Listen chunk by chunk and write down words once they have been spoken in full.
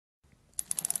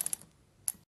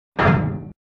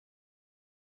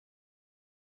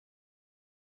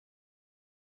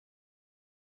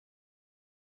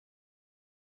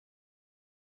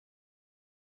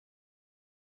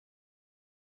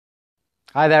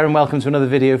Hi there and welcome to another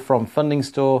video from Funding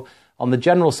Store on the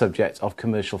general subject of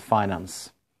commercial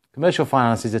finance. Commercial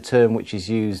finance is a term which is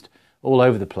used all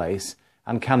over the place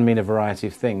and can mean a variety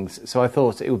of things. So I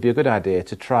thought it would be a good idea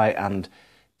to try and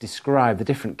describe the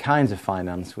different kinds of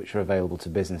finance which are available to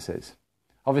businesses.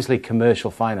 Obviously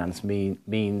commercial finance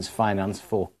means finance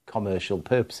for commercial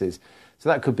purposes. So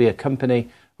that could be a company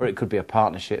or it could be a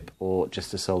partnership or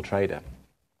just a sole trader.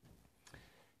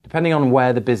 Depending on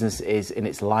where the business is in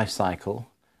its life cycle,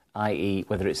 i.e.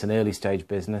 whether it's an early stage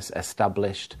business,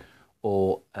 established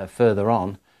or further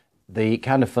on, the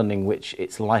kind of funding which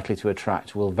it's likely to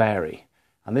attract will vary,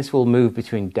 and this will move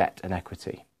between debt and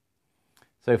equity.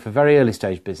 So for very early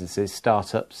stage businesses,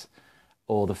 startups,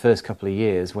 or the first couple of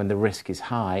years when the risk is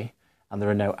high and there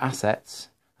are no assets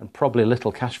and probably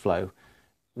little cash flow,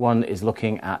 one is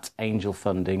looking at angel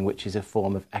funding, which is a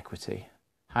form of equity,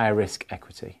 higher risk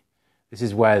equity. This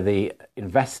is where the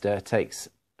investor takes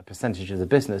a percentage of the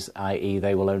business, i.e.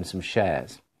 they will own some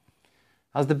shares.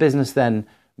 As the business then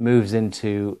moves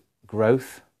into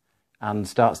growth and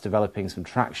starts developing some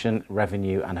traction,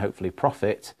 revenue and hopefully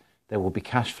profit, there will be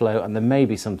cash flow and there may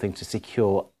be something to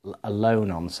secure a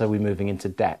loan on, so we're moving into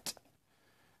debt.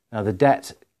 Now the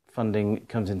debt funding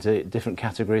comes into different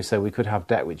categories, so we could have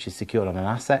debt which is secured on an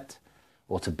asset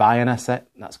or to buy an asset,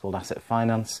 that's called asset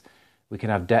finance. We can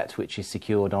have debt which is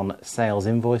secured on sales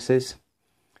invoices,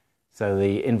 so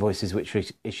the invoices which are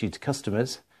issued to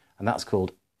customers, and that's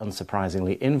called,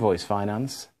 unsurprisingly, invoice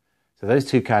finance. So those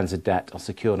two kinds of debt are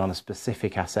secured on a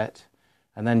specific asset,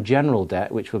 and then general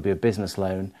debt, which will be a business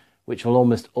loan, which will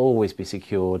almost always be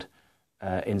secured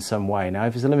in some way. Now,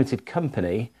 if it's a limited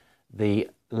company, the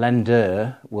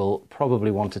lender will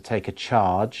probably want to take a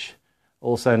charge,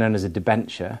 also known as a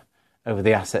debenture, over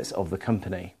the assets of the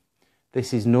company.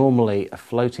 This is normally a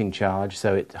floating charge,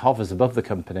 so it hovers above the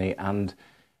company and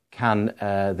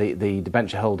the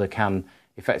debenture holder can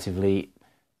effectively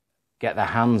get their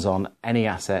hands on any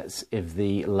assets if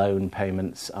the loan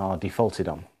payments are defaulted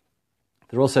on.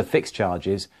 There are also fixed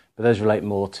charges, but those relate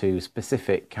more to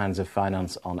specific kinds of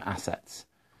finance on assets,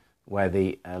 where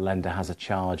the lender has a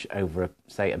charge over,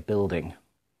 say, a building.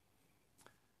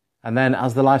 And then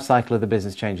as the life cycle of the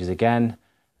business changes again,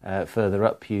 further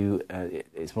up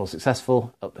it's more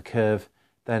successful, up the curve,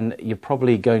 then you're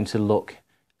probably going to look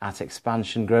at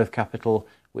expansion growth capital,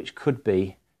 which could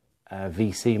be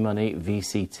VC money,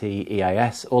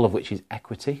 VCTEIS, all of which is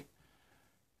equity.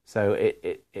 So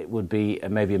it would be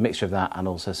maybe a mixture of that and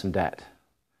also some debt.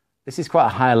 This is quite a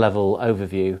higher level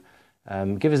overview.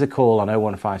 Give us a call on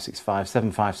 01565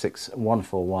 756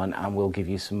 141 and we'll give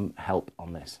you some help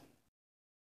on this.